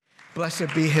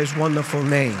Blessed be his wonderful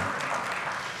name.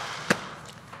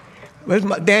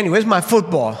 Danny, where's my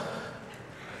football?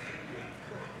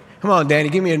 Come on, Danny,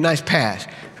 give me a nice pass.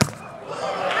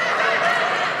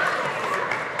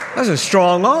 That's a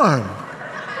strong arm.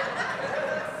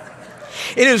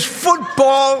 It is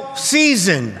football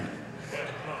season.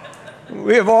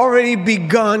 We have already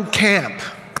begun camp.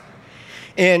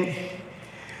 And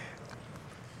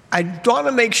I want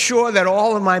to make sure that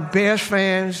all of my Bears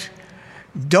fans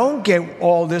don't get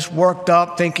all this worked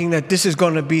up thinking that this is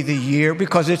going to be the year,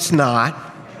 because it's not.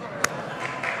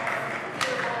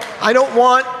 I don't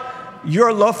want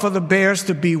your love for the Bears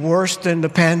to be worse than the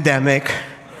pandemic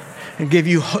and give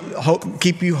you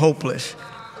keep you hopeless.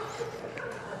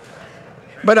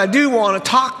 But I do want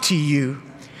to talk to you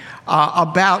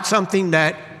about something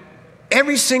that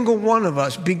every single one of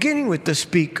us, beginning with the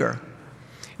speaker,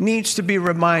 needs to be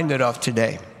reminded of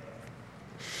today.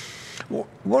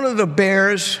 One of the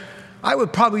Bears, I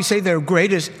would probably say their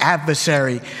greatest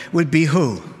adversary would be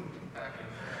who?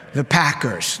 The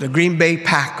Packers, the Green Bay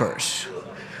Packers,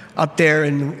 up there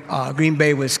in Green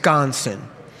Bay, Wisconsin.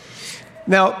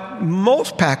 Now,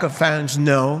 most Packer fans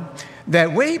know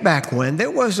that way back when,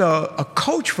 there was a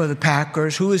coach for the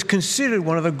Packers who is considered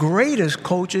one of the greatest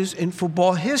coaches in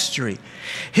football history.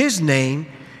 His name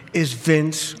is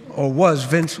Vince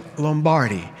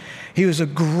Lombardi. He was a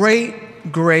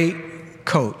great, great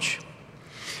coach.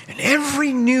 And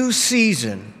every new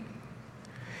season,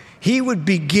 he would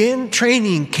begin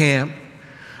training camp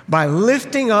by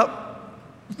lifting up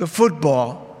the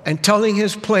football and telling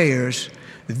his players,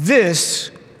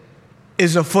 "This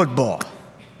is a football."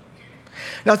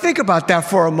 Now think about that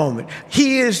for a moment.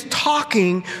 He is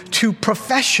talking to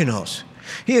professionals.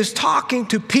 He is talking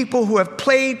to people who have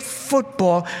played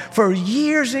football for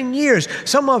years and years.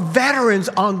 Some are veterans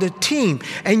on the team.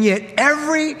 And yet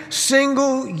every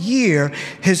single year,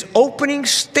 his opening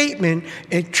statement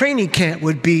at training camp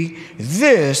would be,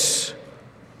 "This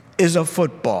is a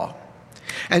football."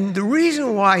 And the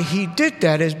reason why he did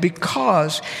that is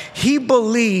because he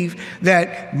believed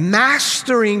that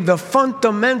mastering the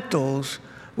fundamentals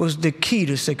was the key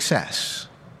to success.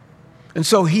 And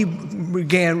so he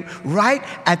began right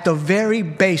at the very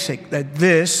basic, that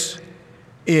this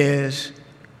is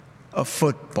a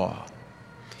football.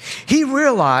 He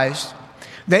realized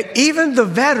that even the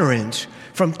veterans,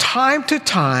 from time to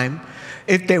time,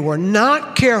 if they were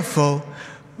not careful,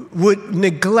 would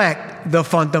neglect the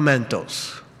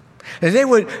fundamentals. That they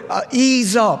would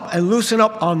ease up and loosen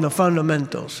up on the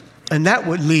fundamentals. And that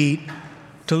would lead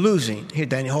to losing. Here,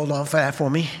 Danny, hold on for that for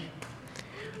me.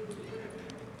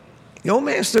 The old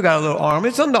man still got a little arm.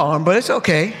 It's underarm, but it's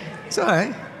okay. It's all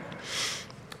right.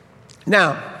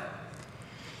 Now,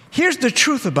 here's the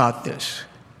truth about this.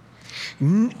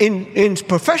 In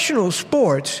professional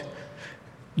sports,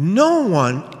 no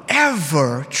one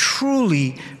ever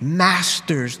truly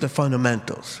masters the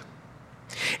fundamentals.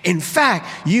 In fact,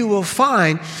 you will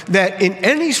find that in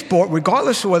any sport,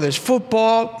 regardless of whether it's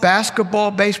football,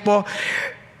 basketball, baseball,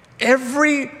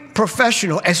 every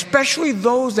professional, especially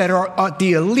those that are at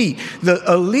the elite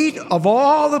of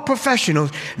all the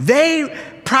professionals, they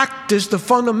practice the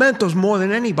fundamentals more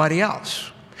than anybody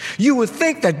else. You would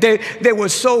think that they were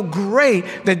so great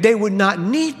that they would not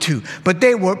need to, but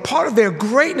part of their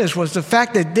greatness was the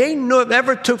fact that they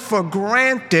never took for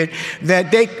granted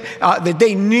that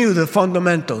they knew the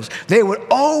fundamentals. They were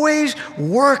always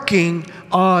working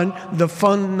on the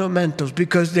fundamentals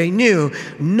because they knew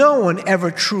no one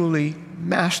ever truly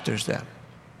masters them.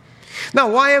 Now,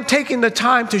 why I'm taking the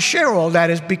time to share all that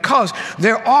is because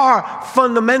there are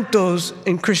fundamentals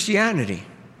in Christianity.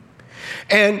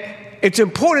 And it's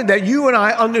important that you and I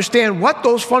understand what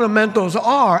those fundamentals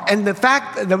are. And the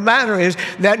fact of the matter is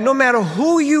that no matter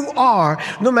who you are,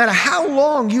 no matter how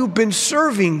long you've been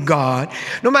serving God,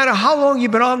 no matter how long you've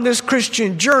been on this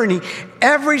Christian journey,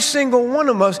 every single one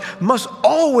of us must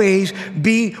always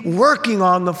be working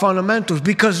on the fundamentals,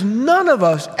 because none of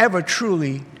us ever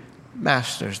truly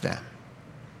masters them.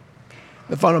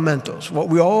 The fundamentals, what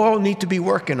we all need to be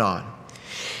working on.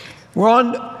 We're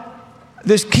on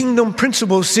this Kingdom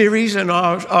Principles series and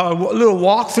our little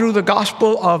walk through the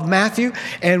Gospel of Matthew,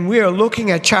 and we are looking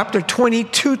at chapter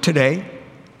 22 today.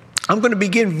 I'm going to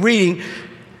begin reading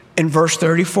in verse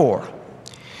 34.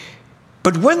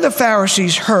 But when the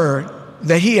Pharisees heard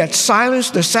that he had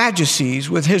silenced the Sadducees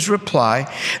with his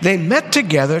reply, they met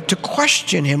together to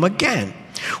question him again.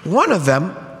 One of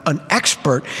them, an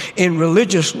expert in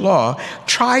religious law,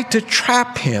 tried to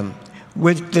trap him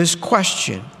with this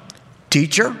question: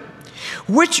 "Teacher,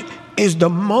 which is the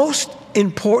most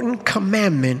important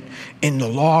commandment in the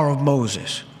law of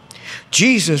Moses?"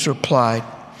 Jesus replied,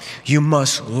 You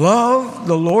must love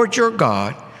the Lord your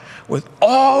God with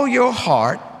all your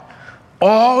heart,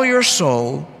 all your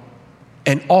soul,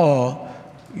 and all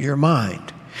your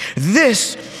mind.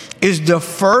 This is the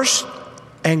first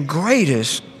and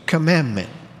greatest commandment.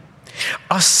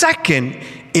 A second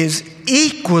is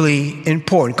equally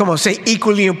important. Come on, say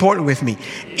equally important with me.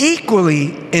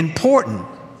 Equally important.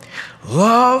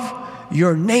 Love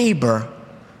your neighbor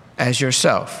as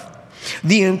yourself.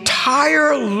 The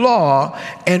entire law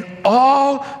and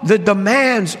all the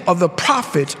demands of the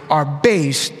prophets are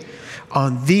based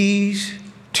on these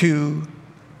two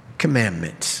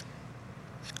commandments.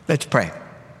 Let's pray.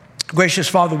 Gracious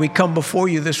Father, we come before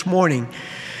you this morning.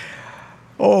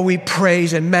 Oh, we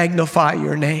praise and magnify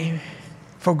your name.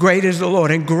 For great is the Lord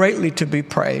and greatly to be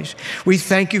praised. We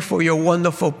thank you for your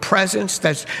wonderful presence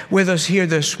that's with us here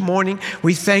this morning.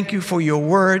 We thank you for your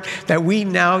word, that we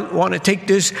now want to take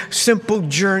this simple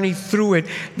journey through it,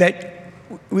 that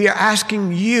we are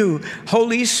asking you,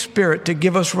 Holy Spirit, to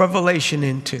give us revelation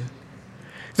into.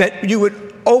 That you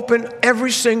would open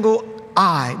every single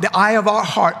eye, the eye of our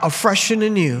heart, afresh and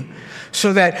anew,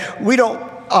 so that we don't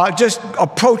just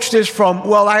approach this from,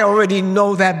 well, I already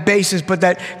know that basis, but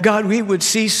that, God, we would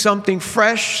see something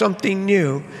fresh, something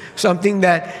new, something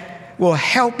that will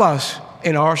help us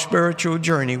in our spiritual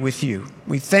journey with you.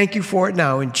 We thank you for it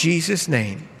now in Jesus'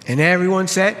 name. And everyone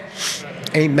said,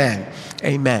 amen.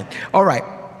 Amen. All right.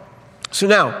 So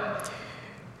now,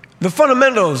 the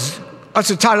fundamentals, that's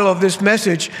the title of this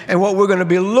message, and what we're going to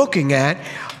be looking at,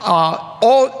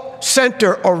 all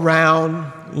center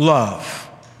around love.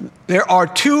 There are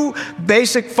two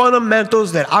basic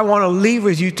fundamentals that I want to leave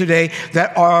with you today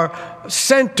that are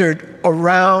centered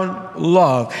around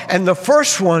love. And the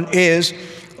first one is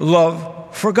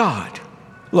love for God.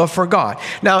 Love for God.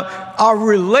 Now, our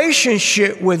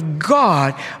relationship with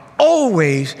God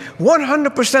always,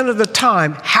 100% of the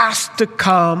time, has to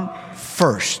come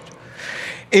first.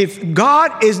 If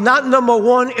God is not number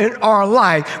one in our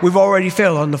life, we've already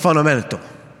failed on the fundamental.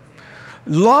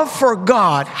 Love for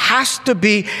God has to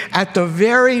be at the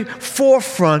very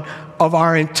forefront of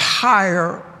our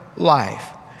entire life.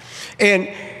 And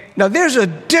now there's a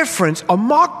difference, a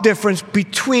marked difference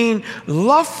between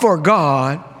love for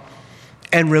God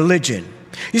and religion.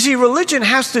 You see, religion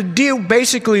has to deal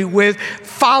basically with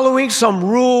following some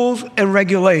rules and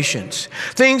regulations.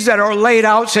 Things that are laid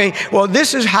out saying, well,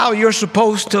 this is how you're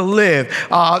supposed to live.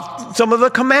 Some of the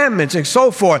commandments and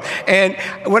so forth. And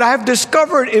what I've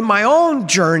discovered in my own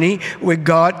journey with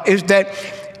God is that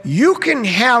you can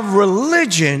have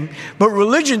religion, but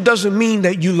religion doesn't mean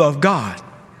that you love God.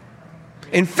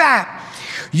 In fact,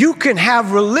 you can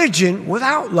have religion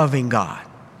without loving God.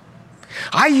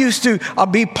 I used to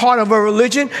be part of a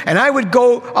religion, and I would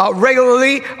go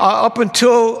regularly up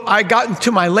until I got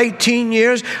into my late teen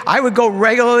years. I would go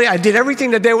regularly. I did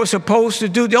everything that they were supposed to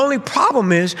do. The only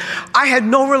problem is I had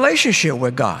no relationship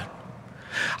with God.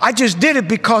 I just did it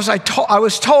because I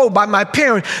was told by my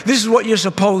parents, this is what you're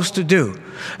supposed to do.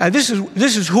 And this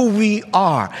is who we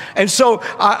are. And so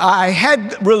I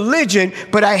had religion,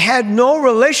 but I had no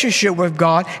relationship with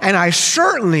God, and I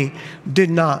certainly did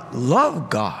not love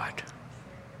God.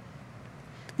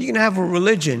 You can have a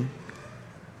religion,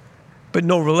 but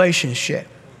no relationship.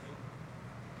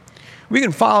 We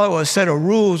can follow a set of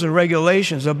rules and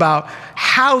regulations about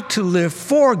how to live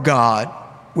for God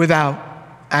without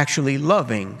actually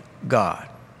loving God.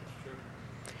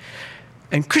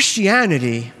 And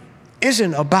Christianity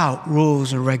isn't about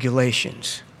rules and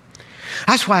regulations.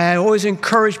 That's why I always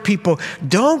encourage people,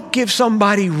 don't give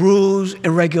somebody rules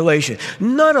and regulations.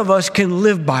 None of us can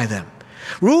live by them.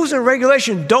 Rules and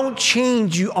regulations don't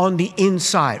change you on the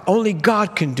inside. Only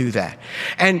God can do that.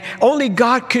 And only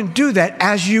God can do that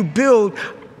as you build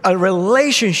a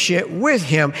relationship with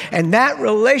Him. And that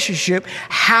relationship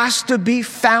has to be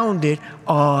founded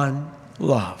on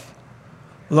love.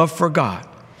 Love for God.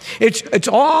 It's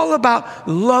all about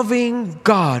loving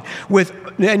God.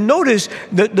 And notice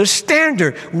the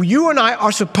standard. You and I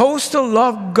are supposed to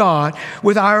love God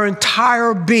with our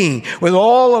entire being, with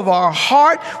all of our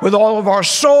heart, with all of our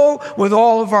soul, with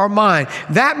all of our mind.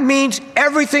 That means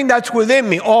everything that's within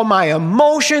me, all my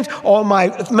emotions, all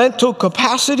my mental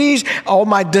capacities, all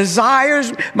my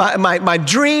desires, my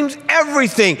dreams,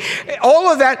 everything. All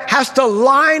of that has to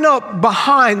line up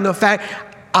behind the fact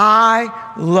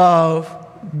I love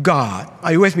God.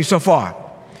 Are you with me so far?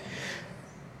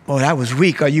 Oh, that was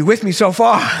weak. Are you with me so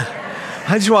far?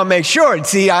 I just want to make sure.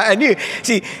 The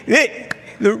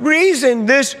reason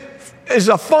this is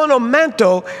a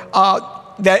fundamental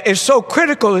that is so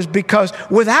critical is because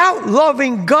without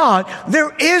loving God,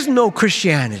 there is no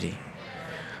Christianity.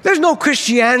 There's no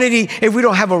Christianity if we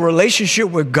don't have a relationship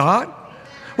with God.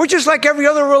 We're just like every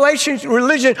other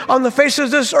religion on the face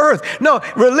of this earth. No,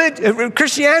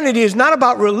 Christianity is not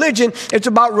about religion. It's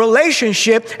about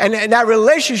relationship, and that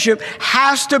relationship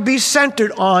has to be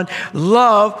centered on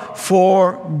love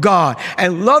for God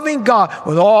and loving God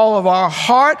with all of our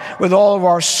heart, with all of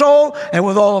our soul, and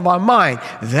with all of our mind.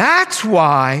 That's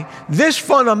why this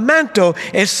fundamental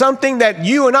is something that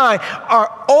you and I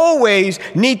are always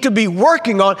need to be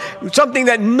working on, something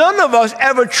that none of us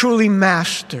ever truly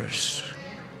masters.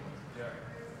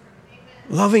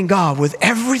 Loving God with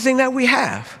everything that we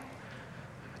have,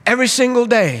 every single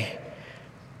day,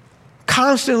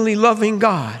 constantly loving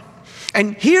God.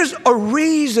 And here's a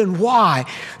reason why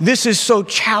this is so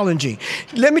challenging.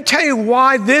 Let me tell you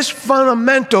why this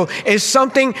fundamental is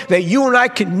something that you and I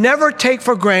can never take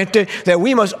for granted, that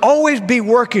we must always be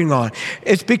working on.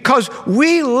 It's because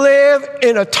we live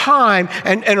in a time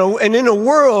and in a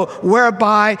world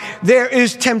whereby there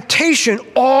is temptation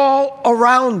all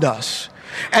around us.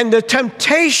 And the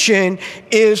temptation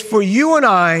is for you and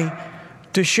I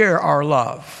to share our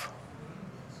love.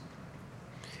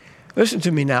 Listen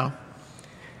to me now.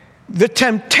 The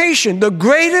temptation, the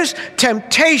greatest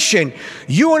temptation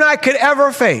you and I could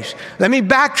ever face. Let me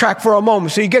backtrack for a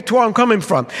moment so you get to where I'm coming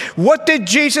from. What did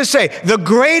Jesus say? The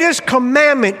greatest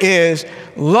commandment is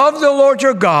love the Lord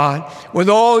your God with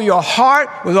all your heart,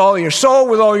 with all your soul,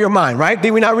 with all your mind, right?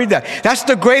 Did we not read that? That's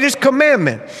the greatest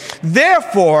commandment.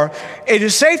 Therefore, it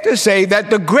is safe to say that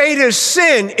the greatest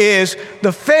sin is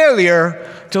the failure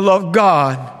to love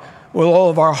God with all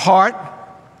of our heart,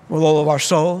 with all of our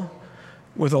soul,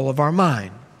 with all of our mind.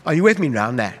 Are you with me now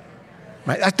on that?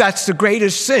 Right? That's the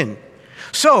greatest sin.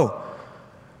 So,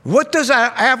 what does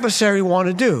our adversary want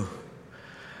to do?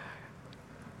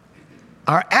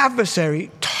 Our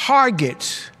adversary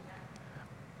targets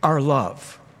our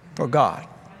love for God.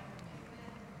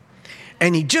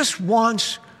 And he just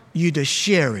wants you to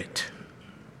share it.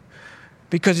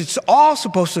 Because it's all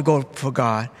supposed to go for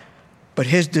God, but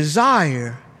his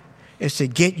desire is to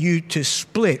get you to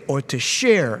split or to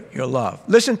share your love.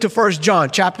 Listen to 1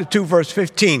 John chapter 2, verse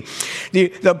 15.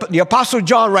 The Apostle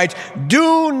John writes,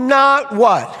 do not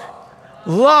what?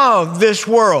 Love this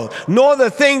world, nor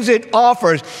the things it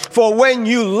offers. For when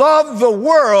you love the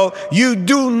world, you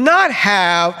do not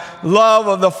have love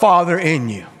of the Father in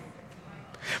you.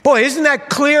 Boy, isn't that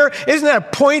clear? Isn't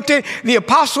that pointed? The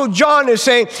Apostle John is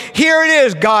saying, here it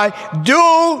is, God. Do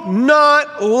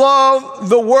not love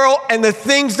the world and the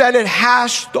things that it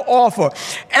has to offer.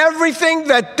 Everything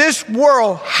that this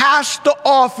world has to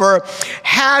offer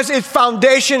has its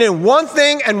foundation in one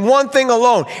thing and one thing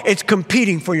alone. It's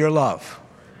competing for your love.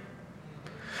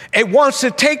 It wants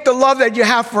to take the love that you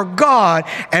have for God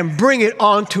and bring it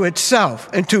onto itself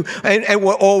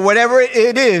or whatever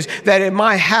it is that it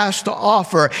might has to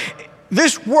offer.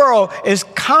 This world is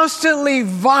constantly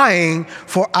vying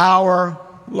for our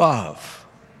love.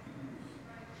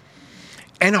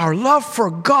 And our love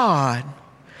for God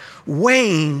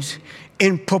wanes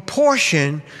in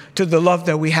proportion to the love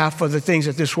that we have for the things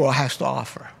that this world has to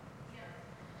offer.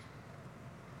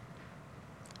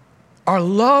 Our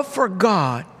love for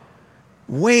God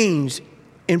wanes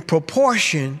in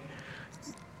proportion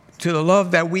to the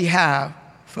love that we have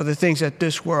for the things that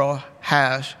this world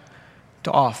has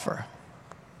to offer.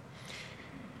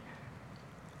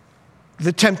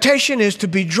 The temptation is to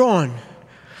be drawn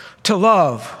to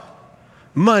love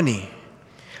money,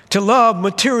 to love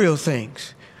material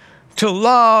things, to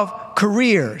love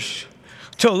careers,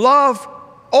 to love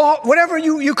whatever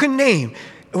you can name.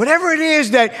 Whatever it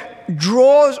is that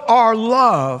draws our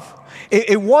love,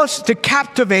 it wants to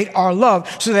captivate our love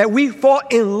so that we fall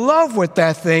in love with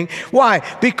that thing. Why?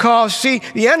 Because, see,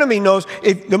 the enemy knows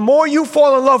the more you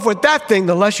fall in love with that thing,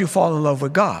 the less you fall in love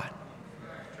with God.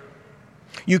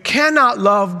 You cannot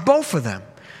love both of them.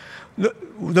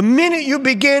 The minute you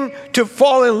begin to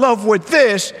fall in love with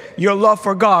this, your love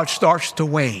for God starts to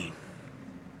wane.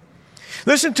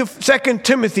 Listen to 2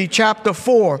 Timothy chapter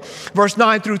 4, verse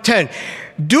 9 through 10.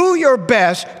 Do your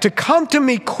best to come to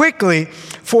me quickly,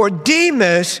 for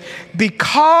Demas,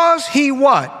 because he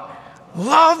what?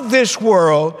 Loved this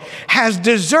world, has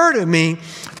deserted me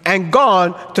and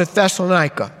gone to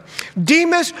Thessalonica.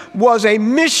 Demas was a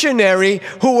missionary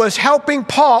who was helping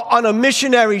Paul on a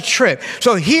missionary trip.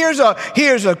 So here's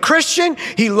a Christian.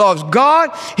 He loves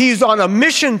God. He's on a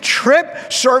mission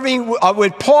trip serving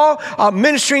with Paul,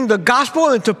 ministering the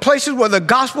gospel into places where the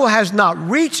gospel has not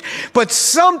reached. But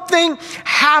something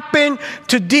happened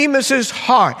to Demas's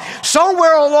heart.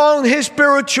 Somewhere along his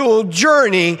spiritual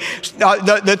journey,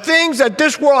 the things that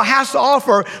this world has to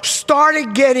offer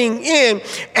started getting in,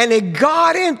 and it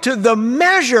got into the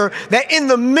measure that in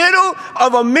the middle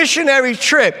of a missionary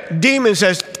trip, Demas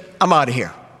says, I'm out of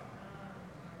here.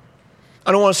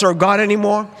 I don't want to serve God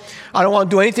anymore. I don't want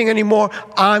to do anything anymore.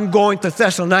 I'm going to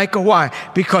Thessalonica. Why?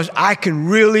 Because I can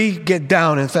really get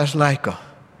down in Thessalonica.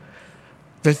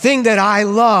 The thing that I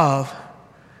love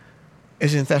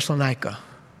is in Thessalonica.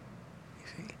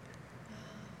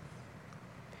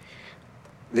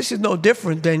 This is no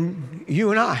different than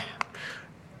you and I.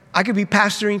 I could be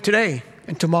pastoring today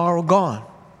and tomorrow gone.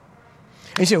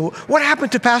 And you say, well, what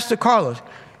happened to Pastor Carlos?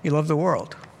 He loved the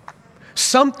world.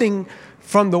 Something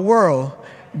from the world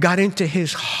got into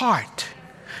his heart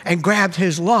and grabbed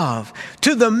his love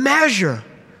to the measure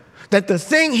that the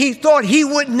thing he thought he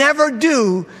would never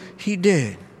do, he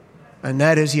did. And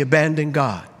that is he abandoned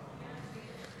God.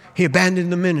 He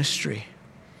abandoned the ministry.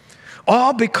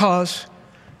 All because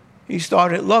he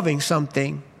started loving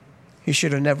something he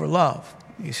should have never loved,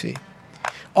 you see.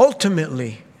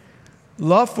 Ultimately,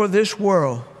 love for this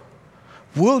world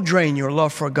will drain your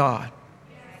love for God.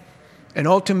 And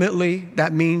ultimately,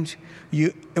 that means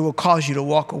it will cause you to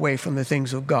walk away from the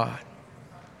things of God.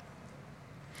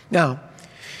 Now,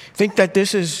 think that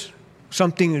this is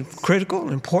something critical,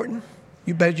 important?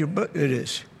 You bet it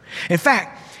is. In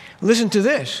fact, listen to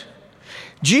this.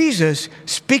 Jesus,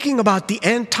 speaking about the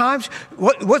end times,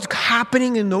 what's going to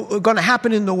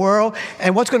happen in the world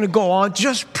and what's going to go on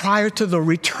just prior to the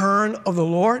return of the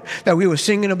Lord that we were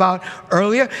singing about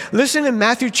earlier. Listen in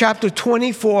Matthew chapter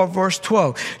 24, verse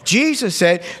 12. Jesus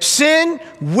said, sin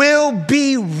will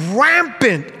be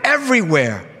rampant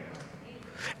everywhere,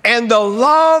 and the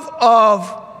love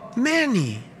of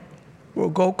many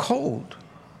will go cold.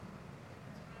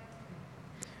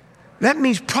 That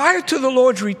means prior to the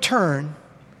Lord's return,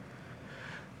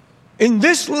 in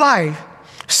this life,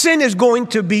 sin is going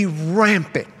to be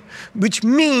rampant, which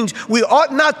means we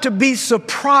ought not to be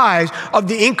surprised of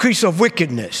the increase of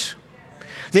wickedness.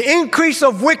 The increase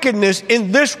of wickedness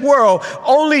in this world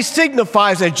only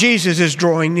signifies that Jesus is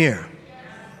drawing near.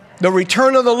 The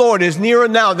return of the Lord is nearer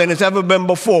now than it's ever been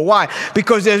before. Why?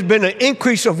 Because there's been an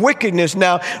increase of wickedness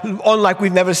now, unlike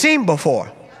we've never seen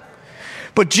before.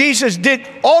 But Jesus did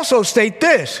also state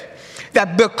this,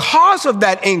 that because of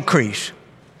that increase,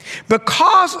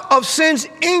 because of sin's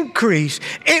increase,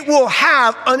 it will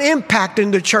have an impact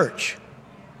in the church.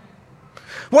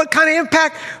 What kind of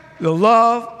impact? The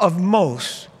love of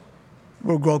most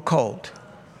will grow cold.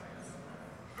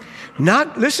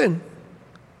 The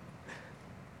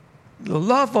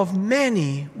love of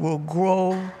many will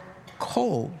grow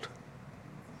cold.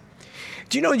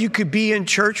 Do you know you could be in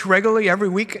church regularly every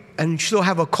week and still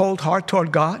have a cold heart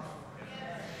toward God?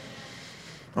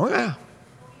 Oh, yeah.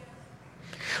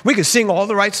 We can sing all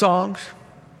the right songs.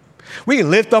 We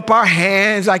can lift up our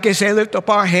hands, like they say, lift up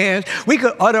our hands. We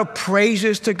can utter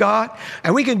praises to God,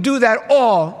 and we can do that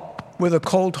all with a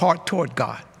cold heart toward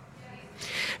God.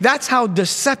 That's how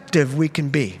deceptive we can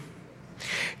be.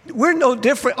 We're no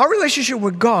different. Our relationship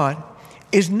with God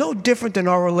is no different than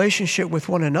our relationship with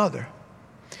one another.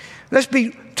 Let's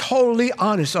be totally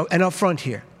honest and upfront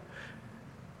here.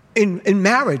 In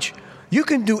marriage, you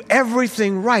can do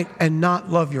everything right and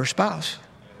not love your spouse.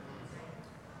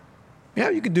 Yeah,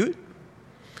 you can do it.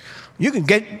 You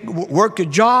can work your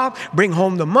job, bring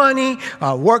home the money,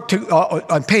 work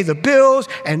to pay the bills,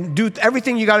 and do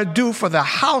everything you got to do for the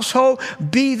household.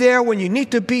 Be there when you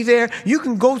need to be there. You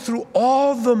can go through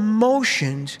all the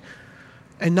motions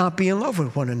and not be in love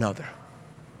with one another.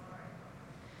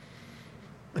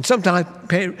 And sometimes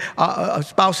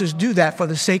spouses do that for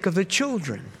the sake of the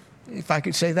children, if I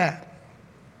could say that.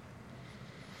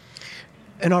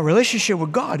 And our relationship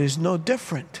with God is no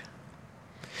different.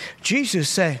 Jesus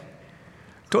said,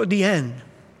 toward the end,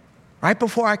 right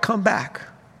before I come back,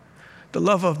 the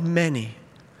love of many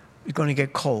is going to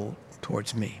get cold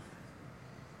towards me.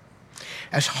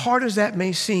 As hard as that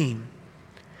may seem,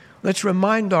 let's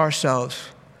remind ourselves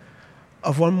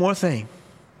of one more thing.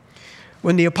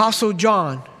 When the Apostle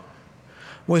John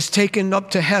was taken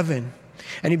up to heaven,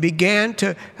 and he began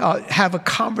to have a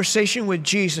conversation with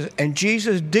Jesus, and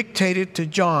Jesus dictated to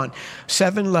John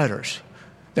 7 letters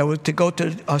that were to go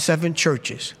to 7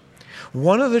 churches.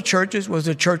 One of the churches was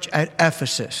the church at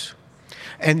Ephesus.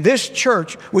 And this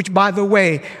church, which, by the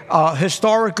way,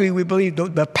 historically we believe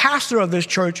the pastor of this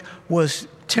church was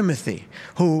Timothy,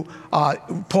 who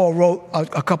Paul wrote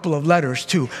a couple of letters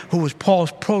to, who was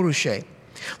Paul's protege.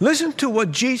 Listen to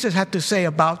what Jesus had to say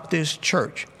about this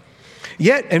church.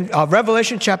 Yet, in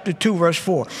Revelation chapter 2, verse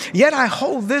 4, yet I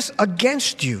hold this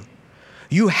against you.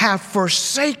 You have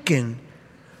forsaken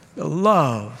the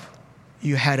love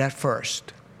you had at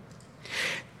first.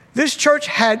 This church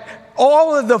had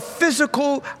all of the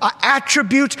physical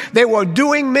attributes. They were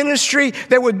doing ministry.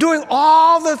 They were doing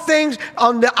all the things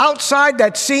on the outside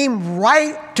that seemed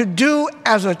right to do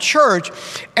as a church.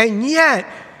 And yet,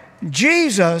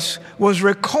 Jesus was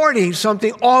recording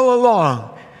something all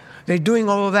along. They're doing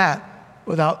all of that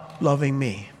without loving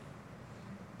me.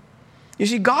 You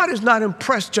see, God is not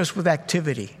impressed just with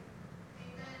activity,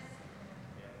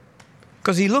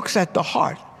 because he looks at the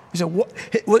heart. He said,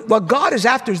 what God is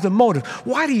after is the motive.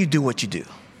 Why do you do what you do?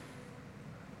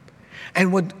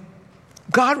 And what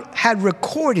God had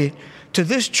recorded to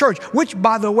this church, which,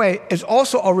 by the way, is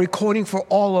also a recording for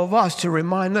all of us to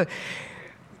remind us,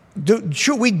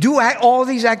 should we do all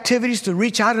these activities to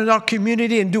reach out in our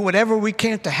community and do whatever we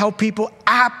can to help people?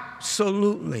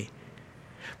 Absolutely.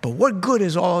 But what good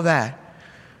is all of that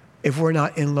if we're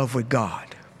not in love with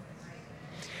God?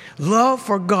 Love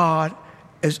for God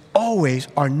is always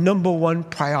our number one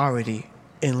priority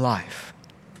in life.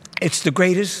 It's the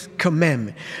greatest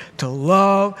commandment, to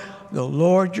love the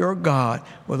Lord your God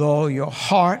with all your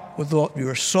heart, with all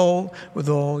your soul, with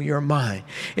all your mind.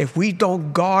 If we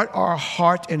don't guard our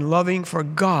heart in loving for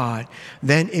God,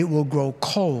 then it will grow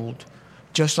cold,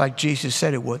 just like Jesus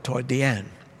said it would toward the end.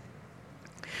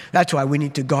 That's why we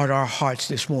need to guard our hearts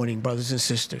this morning, brothers and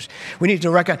sisters. We need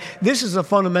to recognize this is a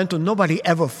fundamental nobody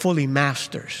ever fully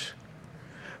masters,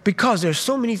 because there's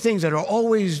so many things that are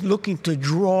always looking to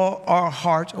draw our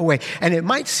hearts away. And it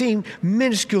might seem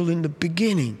minuscule in the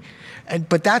beginning,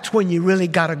 but that's when you really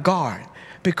got to guard,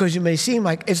 because it may seem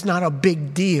like it's not a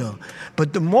big deal.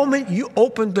 But the moment you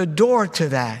open the door to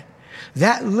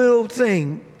that little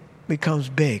thing becomes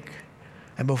big.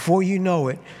 And before you know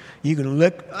it, you can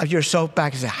look at yourself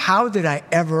back and say, how did I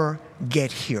ever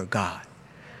get here, God?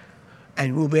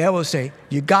 And we'll be able to say,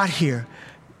 you got here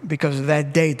because of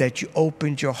that day that you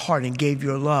opened your heart and gave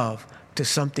your love to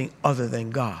something other than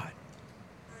God.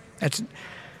 That's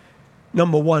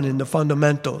number one in the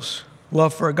fundamentals,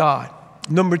 love for God.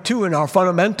 Number two in our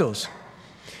fundamentals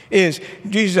is,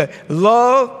 Jesus said,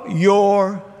 love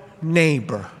your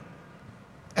neighbor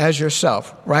as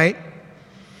yourself, right?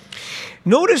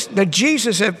 Notice that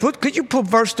Jesus said, could you put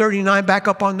verse 39 back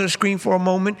up on the screen for a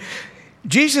moment?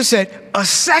 Jesus said, a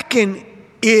second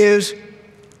is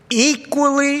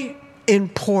equally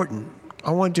important.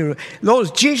 I want you to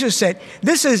notice Jesus said,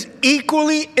 this is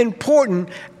equally important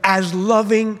as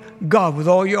loving God with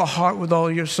all your heart, with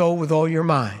all your soul, with all your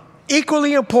mind.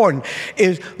 Equally important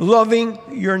is loving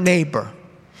your neighbor.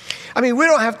 I mean, we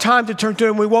don't have time to turn to it,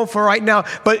 and we won't for right now,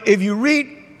 but if you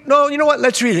read, no, you know what?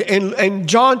 Let's read it. In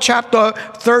John chapter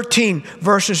 13,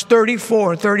 verses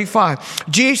 34 and 35,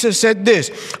 Jesus said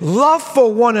this, love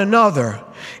for one another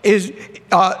is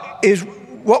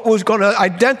what was going to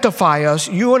identify us,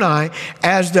 you and I,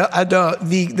 as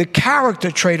the character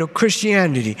trait of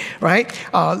Christianity, right?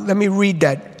 Let me read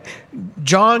that.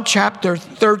 John chapter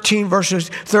 13, verses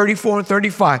 34 and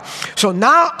 35. So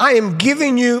now I am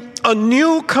giving you a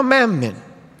new commandment.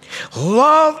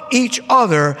 Love each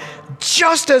other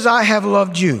just as I have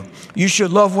loved you. You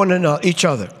should love one another, each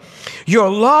other. Your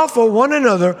love for one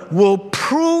another will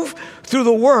prove through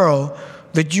the world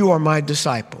that you are my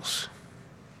disciples.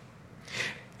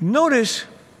 Notice,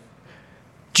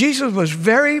 Jesus was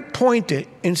very pointed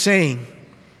in saying,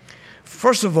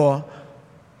 first of all,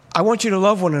 I want you to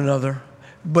love one another,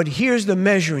 but here's the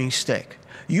measuring stick.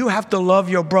 You have to love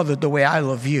your brother the way I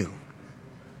love you.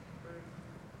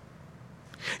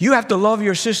 You have to love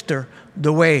your sister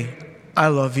the way I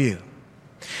love you.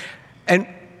 And,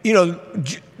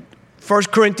 1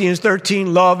 Corinthians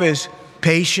 13, love is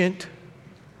patient.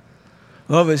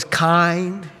 Love is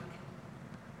kind.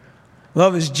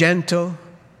 Love is gentle.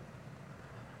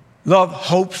 Love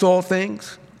hopes all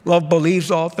things. Love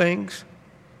believes all things.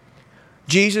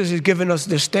 Jesus has given us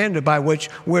the standard by which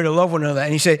we're to love one another.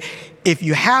 And he said, if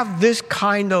you have this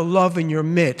kind of love in your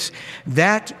midst,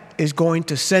 that is going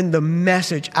to send the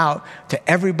message out to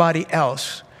everybody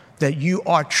else that you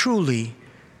are truly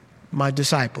my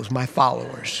disciples, my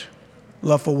followers.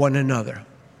 Love for one another.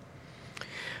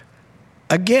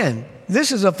 Again,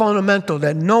 this is a fundamental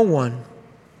that no one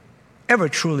ever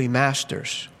truly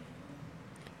masters.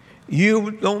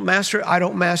 You don't master it, I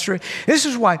don't master it. This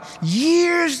is why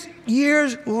years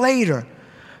later,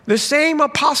 The same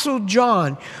Apostle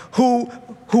John who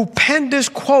penned this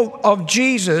quote of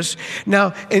Jesus.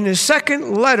 Now, in the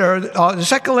second letter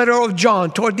of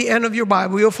John, toward the end of your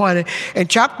Bible, you'll find it. In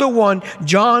chapter 1,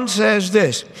 John says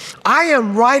this: I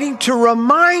am writing to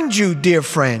remind you, dear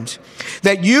friends,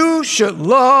 that you should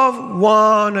love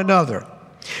one another.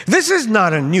 This is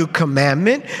not a new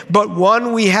commandment, but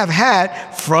one we have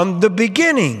had from the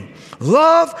beginning.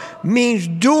 Love means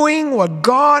doing what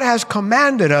God has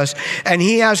commanded us, and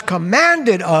He has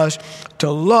commanded us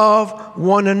to love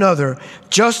one another,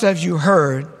 just as you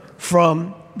heard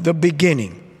from the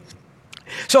beginning.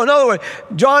 So in other words,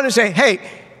 John is saying, hey,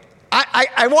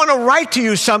 I want to write to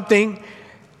you something,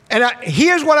 and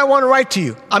here's what I want to write to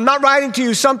you. I'm not writing to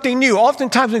you something new.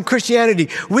 Oftentimes in Christianity,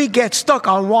 we get stuck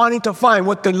on wanting to find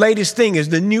what the latest thing is,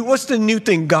 what's the new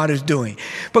thing God is doing.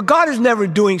 But God is never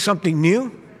doing something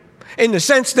new, in the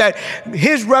sense that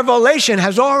His revelation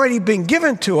has already been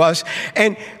given to us.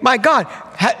 And my God,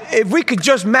 if we could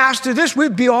just master this,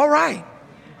 we'd be all right.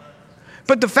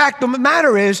 But the fact of the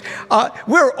matter is,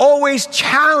 we're always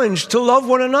challenged to love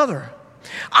one another.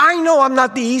 I know I'm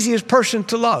not the easiest person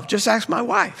to love. Just ask my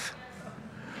wife.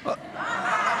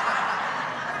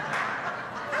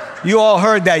 You all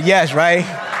heard that, yes, right?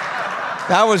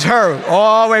 That was her,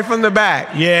 all the way from the back.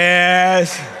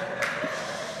 Yes.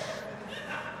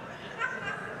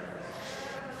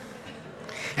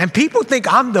 And people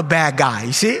think I'm the bad guy,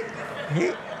 you see?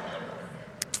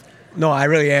 No, I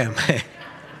really am.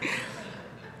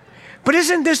 But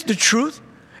isn't this the truth?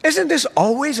 Isn't this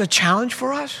always a challenge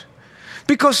for us?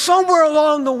 Because somewhere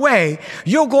along the way,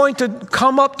 you're going to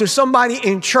come up to somebody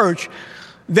in church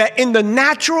that in the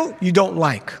natural, you don't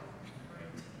like.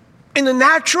 In the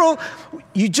natural,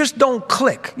 you just don't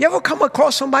click. You ever come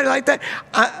across somebody like that?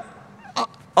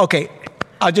 Okay,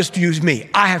 I'll just use me.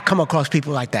 I have come across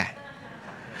people like that.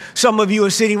 Some of you are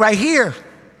sitting right here.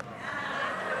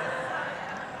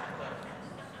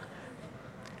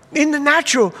 In the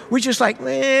natural, we're just like,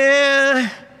 eh.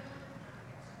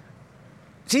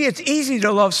 See, it's easy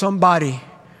to love somebody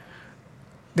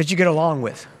that you get along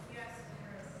with.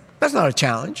 That's not a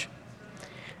challenge.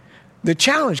 The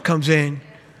challenge comes in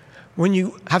when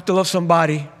you have to love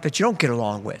somebody that you don't get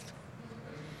along with,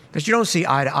 that you don't see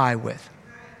eye to eye with.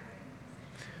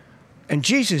 And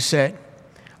Jesus said,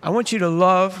 I want you to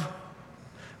love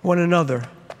one another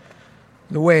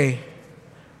the way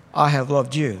I have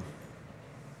loved you.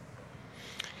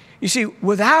 You see,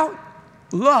 without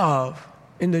love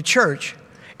in the church,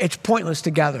 it's pointless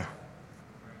to gather.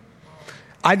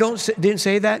 I didn't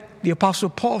say that. The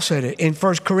Apostle Paul said it in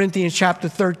 1 Corinthians chapter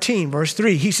 13, verse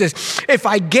 3. He says, if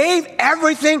I gave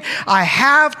everything I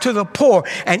have to the poor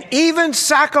and even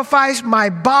sacrificed my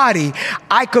body,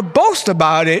 I could boast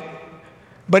about it.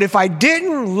 But if I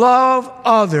didn't love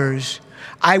others,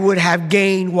 I would have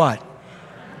gained what?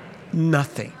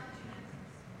 Nothing.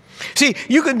 See,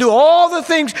 you can do all the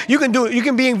things you can do. You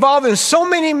can be involved in so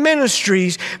many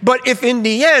ministries, but if in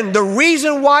the end, the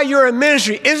reason why you're in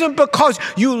ministry isn't because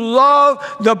you love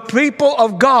the people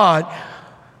of God,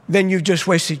 then you've just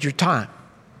wasted your time.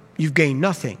 You've gained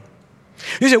nothing.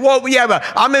 You say, well, yeah, but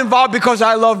I'm involved because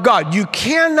I love God. You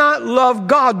cannot love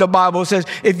God, the Bible says,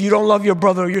 if you don't love your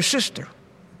brother or your sister.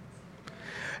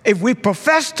 If we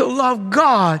profess to love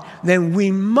God, then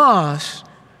we must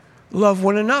love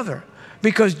one another.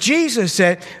 Because Jesus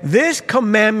said, this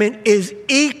commandment is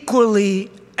equally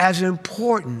as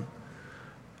important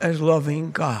as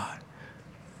loving God.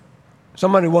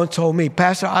 Somebody once told me,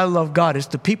 Pastor, I love God. It's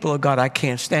the people of God I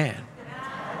can't stand.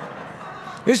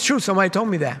 It's true. Somebody told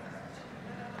me that.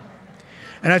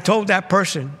 And I told that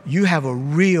person, you have a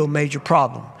real major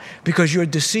problem because you're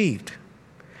deceived.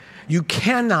 You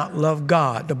cannot love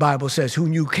God, the Bible says,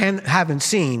 whom you haven't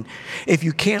seen, if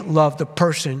you can't love the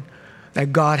person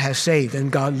that God has saved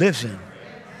and God lives in,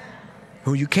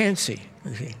 who you can see.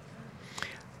 You see.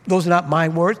 Those are not my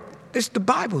words. It's the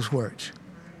Bible's words.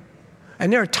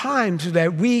 And there are times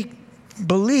that we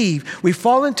believe, we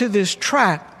fall into this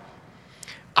trap.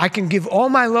 I can give all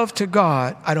my love to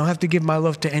God. I don't have to give my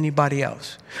love to anybody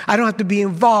else. I don't have to be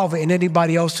involved in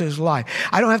anybody else's life.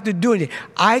 I don't have to do anything.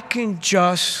 I can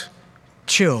just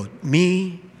chill.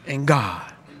 Me and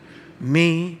God.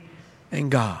 Me and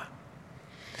God.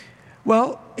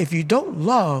 Well, if you don't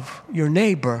love your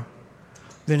neighbor,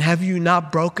 then have you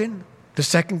not broken the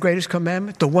second greatest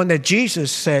commandment? The one that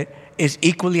Jesus said is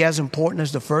equally as important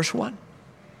as the first one?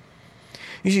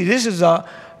 You see, this is a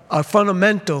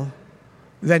fundamental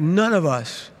that none of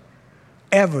us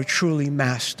ever truly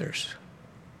masters.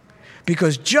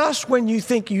 Because just when you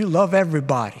think you love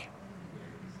everybody,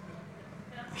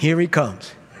 here he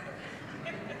comes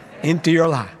into your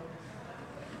life.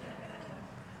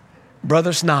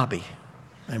 Brother Snobby.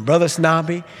 And Brother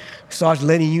Snobby starts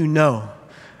letting you know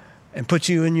and puts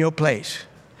you in your place.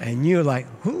 And you're like,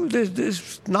 who does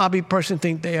this snobby person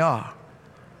think they are?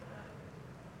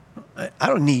 I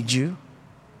don't need you.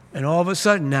 And all of a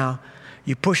sudden now,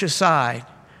 you push aside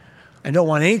and don't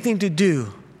want anything to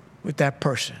do with that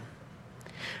person.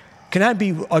 Can I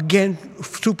be, again,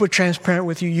 super transparent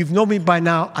with you? You've known me by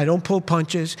now. I don't pull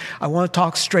punches. I want to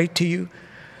talk straight to you.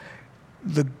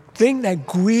 The thing that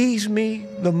grieves me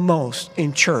the most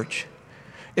in church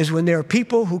is when there are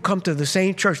people who come to the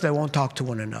same church that won't talk to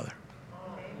one another.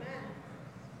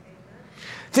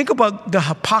 Think about the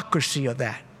hypocrisy of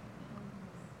that.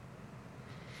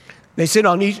 They sit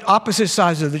on each opposite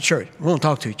sides of the church. We won't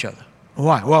talk to each other.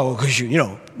 Why? Well, because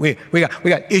we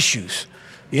got issues.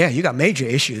 Yeah, you got major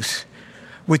issues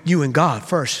with you and God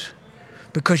first.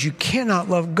 Because you cannot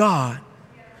love God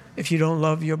if you don't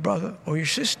love your brother or your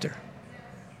sister.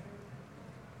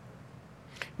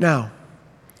 Now,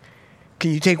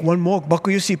 can you take one more?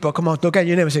 Buckle your seatbelt. Come on, look at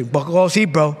your neighbor and say, buckle your seat,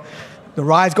 bro. The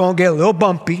ride's going to get a little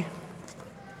bumpy.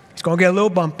 It's going to get a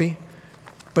little bumpy,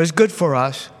 but it's good for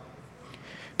us.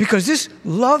 Because this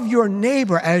love your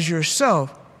neighbor as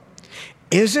yourself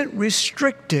isn't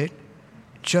restricted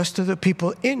just to the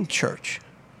people in church.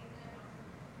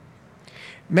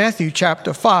 Matthew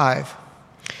chapter 5,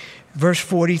 verse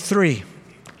 43.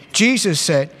 Jesus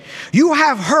said, you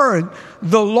have heard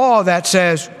the law that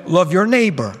says, love your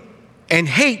neighbor and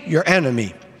hate your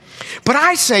enemy. But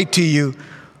I say to you,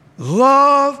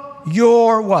 love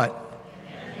your what?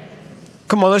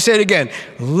 Come on, let's say it again.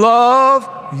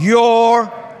 Love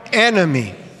your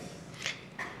enemy.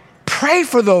 Pray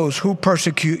for those who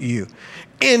persecute you.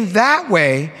 In that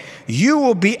way, you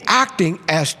will be acting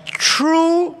as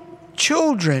true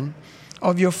children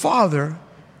of your Father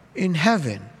in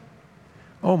heaven.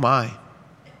 Oh my.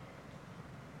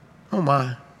 Oh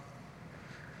my.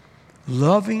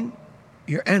 Loving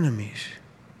your enemies.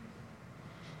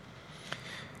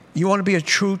 You want to be a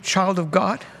true child of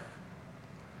God?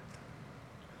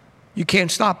 You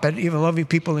can't stop at even loving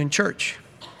people in church.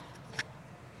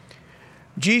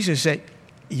 Jesus said,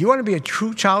 you want to be a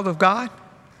true child of God?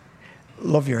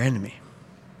 Love your enemy.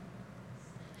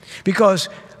 Because,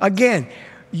 again,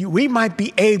 we might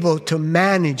be able to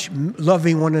manage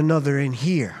loving one another in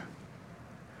here.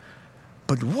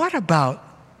 But what about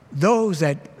those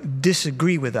that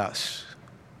disagree with us?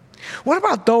 What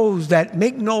about those that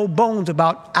make no bones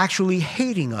about actually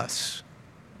hating us?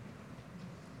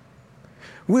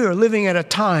 We are living at a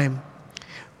time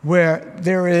where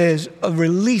there is a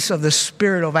release of the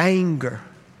spirit of anger.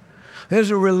 There's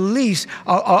a release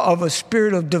of a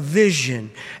spirit of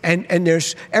division. And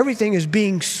everything is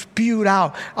being spewed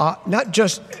out, not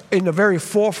just in the very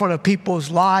forefront of people's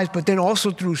lives, but then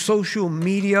also through social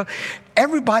media.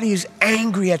 Everybody is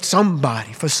angry at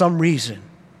somebody for some reason.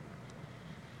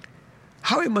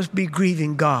 How it must be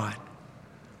grieving God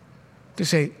to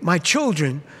say, my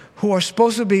children who are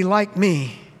supposed to be like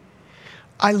me,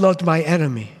 I loved my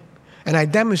enemy. And I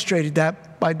demonstrated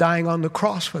that by dying on the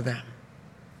cross for them.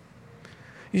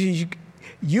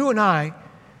 You and I,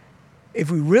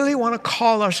 if we really want to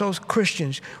call ourselves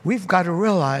Christians, we've got to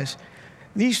realize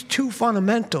these two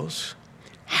fundamentals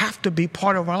have to be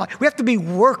part of our life. We have to be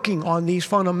working on these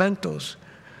fundamentals.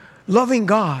 Loving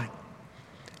God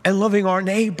and loving our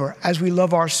neighbor as we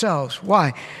love ourselves.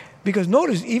 Why? Because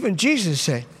notice, even Jesus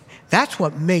said, that's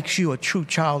what makes you a true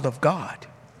child of God.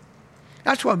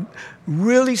 That's what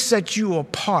really sets you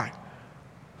apart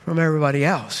from everybody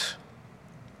else.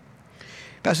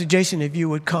 Pastor Jason, if you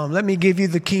would come, let me give you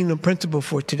the kingdom principle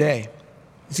for today.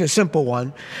 It's a simple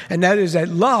one, and that is that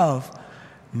love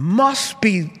must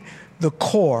be the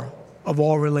core of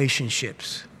all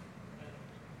relationships.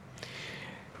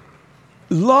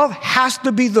 Love has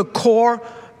to be the core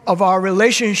of our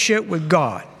relationship with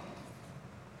God.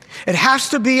 It has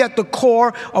to be at the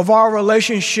core of our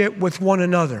relationship with one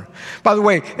another. By the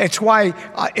way, it's why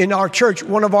in our church,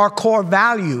 one of our core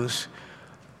values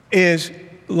is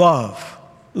love.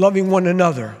 Loving one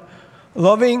another.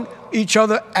 Loving each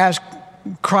other as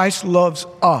Christ loves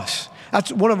us. That's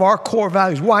one of our core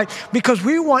values. Why? Because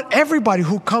we want everybody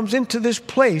who comes into this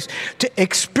place to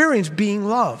experience being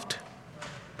loved.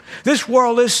 This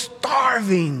world is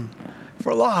starving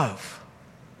for love.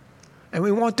 And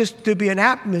we want this to be an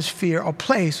atmosphere, a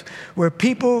place where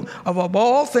people of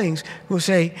all things will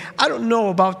say, I don't know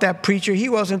about that preacher. He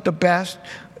wasn't the best.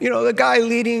 You know, the guy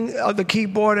leading the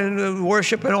keyboard and the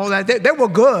worship and all that, they were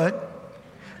good.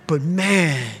 But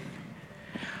man,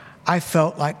 I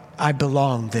felt like I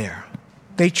belonged there.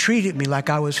 They treated me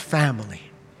like I was family.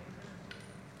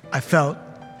 I felt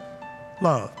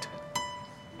loved.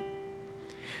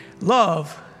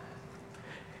 Love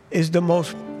is the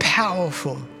most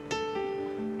powerful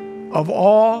of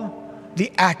all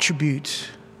the attributes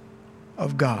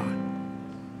of God.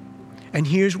 And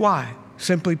here's why.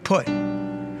 Simply put,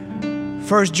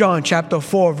 1 John chapter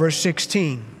 4, verse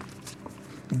 16.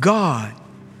 God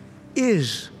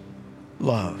is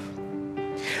love.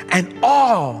 And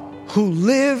all who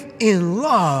live in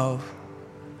love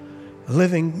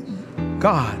live in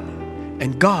God,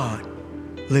 and God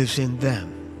lives in them.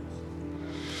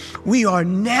 We are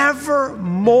never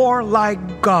more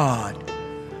like God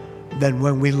than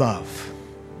when we love.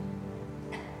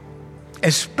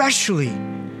 Especially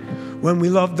when we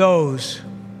love those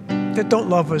that don't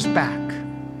love us back.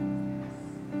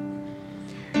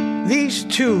 These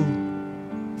two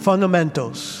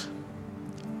fundamentals,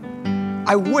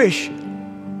 I wish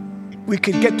we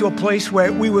could get to a place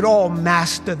where we would all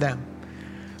master them.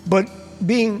 But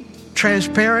being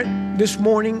transparent this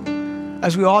morning,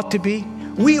 as we ought to be,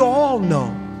 we all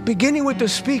know, beginning with the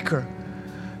speaker,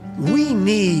 we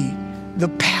need the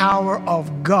power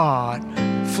of God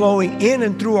flowing in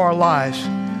and through our lives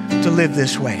to live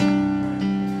this way.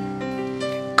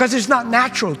 Because it's not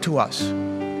natural to us.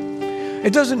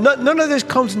 It doesn't, none of this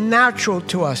comes natural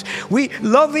to us. We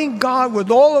loving God with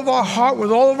all of our heart,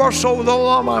 with all of our soul, with all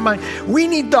of our mind. We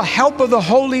need the help of the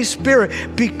Holy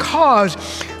Spirit, because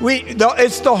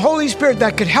it's the Holy Spirit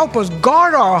that could help us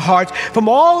guard our hearts from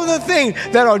all of the things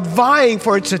that are vying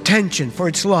for its attention, for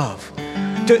its love.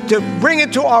 To bring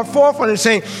it to our forefront and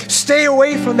saying, stay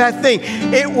away from that thing.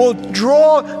 It will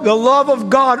draw the love of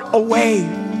God away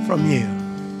from you.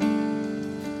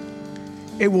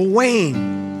 It will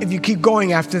wane if you keep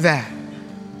going after that.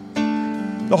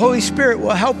 The Holy Spirit will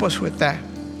help us with that.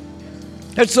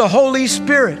 It's the Holy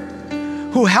Spirit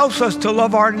who helps us to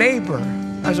love our neighbor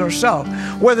as ourselves,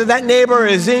 whether that neighbor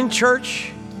is in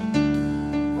church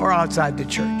or outside the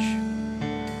church.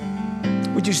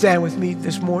 Would you stand with me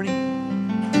this morning?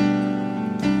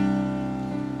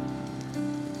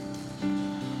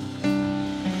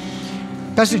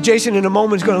 Pastor Jason in a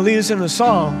moment is going to lead us in a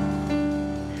song.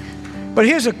 But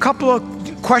here's a couple of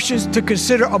questions to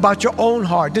consider about your own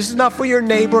heart. This is not for your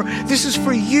neighbor. This is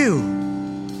for you.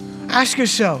 Ask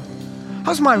yourself,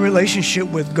 how's my relationship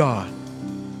with God?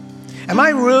 Am I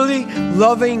really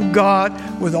loving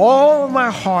God with all of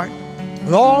my heart,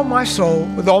 with all my soul,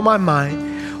 with all my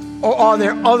mind? Or are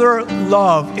there other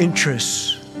love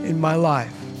interests in my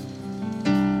life?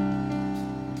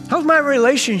 How's my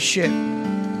relationship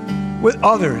with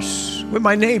others, with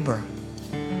my neighbor?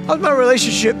 How's my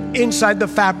relationship inside the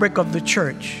fabric of the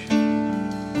church?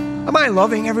 Am I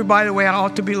loving everybody the way I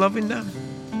ought to be loving them?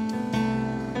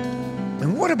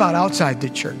 And what about outside the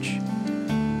church?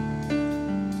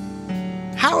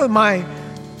 How am I,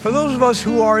 for those of us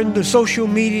who are into social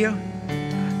media,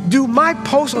 do my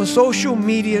posts on social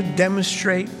media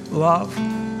demonstrate love?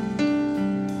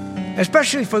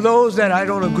 Especially for those that I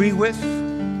don't agree with.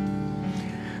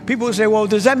 People will say, well,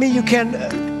 does that mean you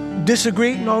can't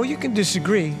disagree? No, you can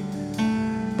disagree.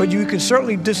 But you can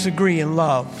certainly disagree in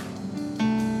love.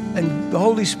 And the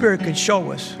Holy Spirit can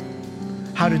show us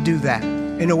how to do that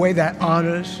in a way that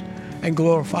honors and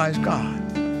glorifies God.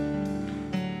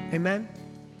 Amen.